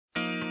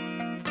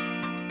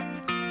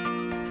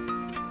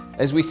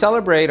As we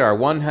celebrate our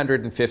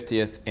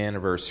 150th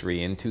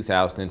anniversary in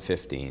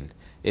 2015,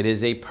 it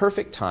is a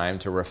perfect time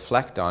to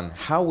reflect on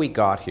how we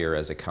got here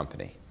as a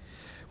company.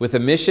 With a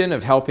mission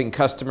of helping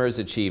customers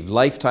achieve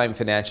lifetime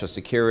financial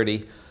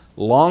security,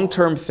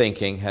 long-term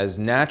thinking has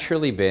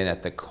naturally been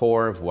at the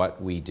core of what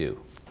we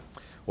do.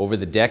 Over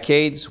the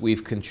decades,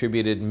 we've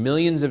contributed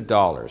millions of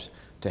dollars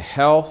to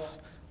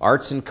health,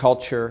 arts and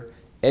culture,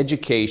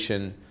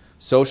 education,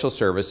 social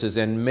services,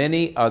 and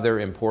many other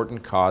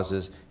important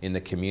causes in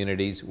the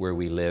communities where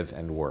we live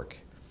and work.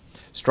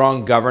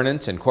 Strong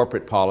governance and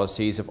corporate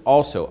policies have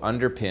also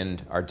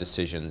underpinned our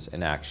decisions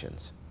and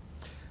actions.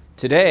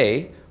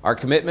 Today, our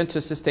commitment to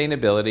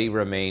sustainability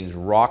remains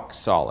rock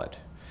solid.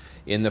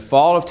 In the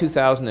fall of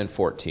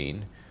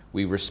 2014,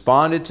 we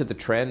responded to the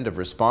trend of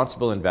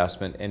responsible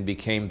investment and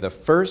became the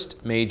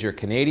first major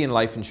Canadian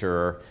life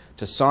insurer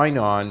to sign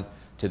on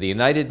to the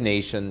United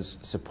Nations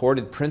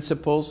supported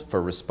Principles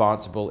for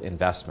Responsible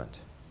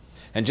Investment.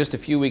 And just a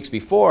few weeks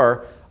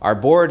before, our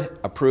board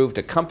approved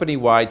a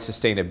company-wide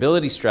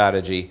sustainability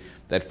strategy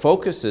that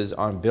focuses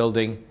on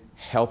building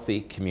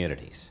healthy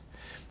communities.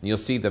 And you'll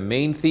see the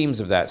main themes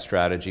of that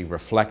strategy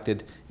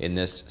reflected in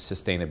this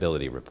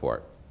sustainability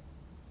report.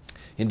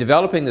 In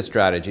developing the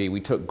strategy, we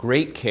took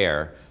great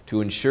care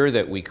to ensure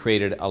that we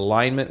created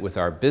alignment with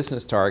our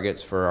business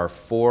targets for our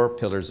 4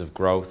 pillars of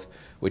growth,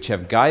 which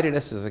have guided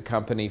us as a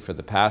company for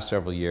the past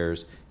several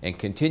years and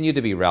continue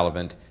to be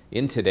relevant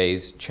in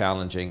today's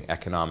challenging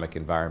economic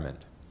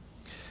environment.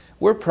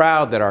 We're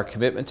proud that our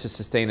commitment to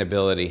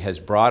sustainability has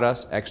brought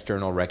us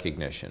external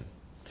recognition.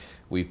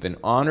 We've been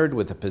honored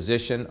with a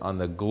position on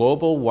the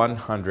Global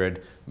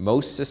 100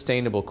 Most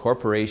Sustainable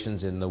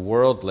Corporations in the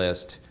World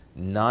list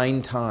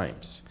 9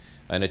 times,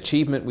 an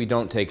achievement we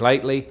don't take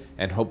lightly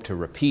and hope to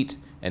repeat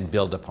and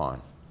build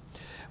upon.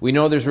 We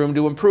know there's room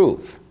to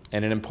improve,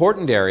 and an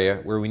important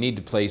area where we need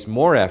to place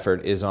more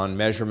effort is on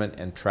measurement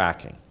and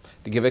tracking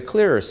to give a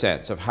clearer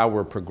sense of how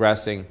we're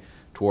progressing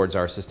towards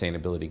our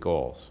sustainability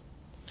goals.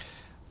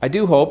 I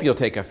do hope you'll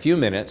take a few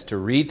minutes to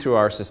read through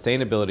our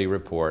sustainability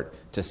report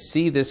to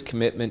see this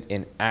commitment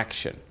in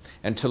action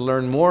and to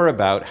learn more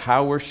about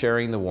how we're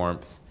sharing the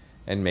warmth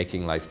and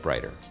making life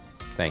brighter.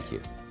 Thank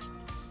you.